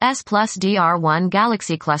S plus DR1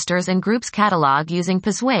 galaxy clusters and groups catalog using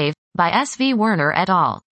PzWav, by S.V. Werner et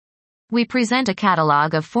al. We present a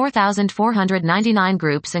catalog of 4,499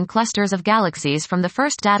 groups and clusters of galaxies from the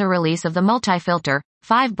first data release of the multi-filter,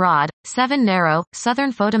 5 broad, 7 narrow,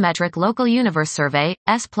 Southern Photometric Local Universe Survey,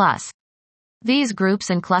 S+. These groups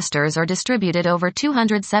and clusters are distributed over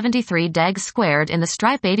 273 degs squared in the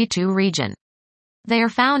Stripe 82 region. They are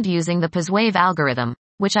found using the PzWav algorithm,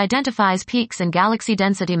 which identifies peaks in galaxy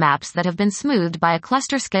density maps that have been smoothed by a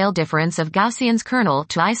cluster scale difference of Gaussian's kernel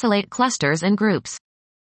to isolate clusters and groups.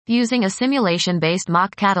 Using a simulation-based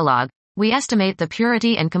mock catalog, we estimate the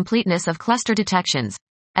purity and completeness of cluster detections.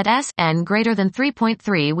 At S(n) greater than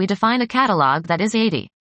 3.3 we define a catalog that is 80.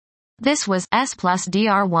 This was S plus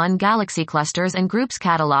DR1 galaxy clusters and groups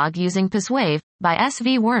catalog using PzWav, by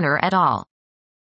S.V. Werner et al.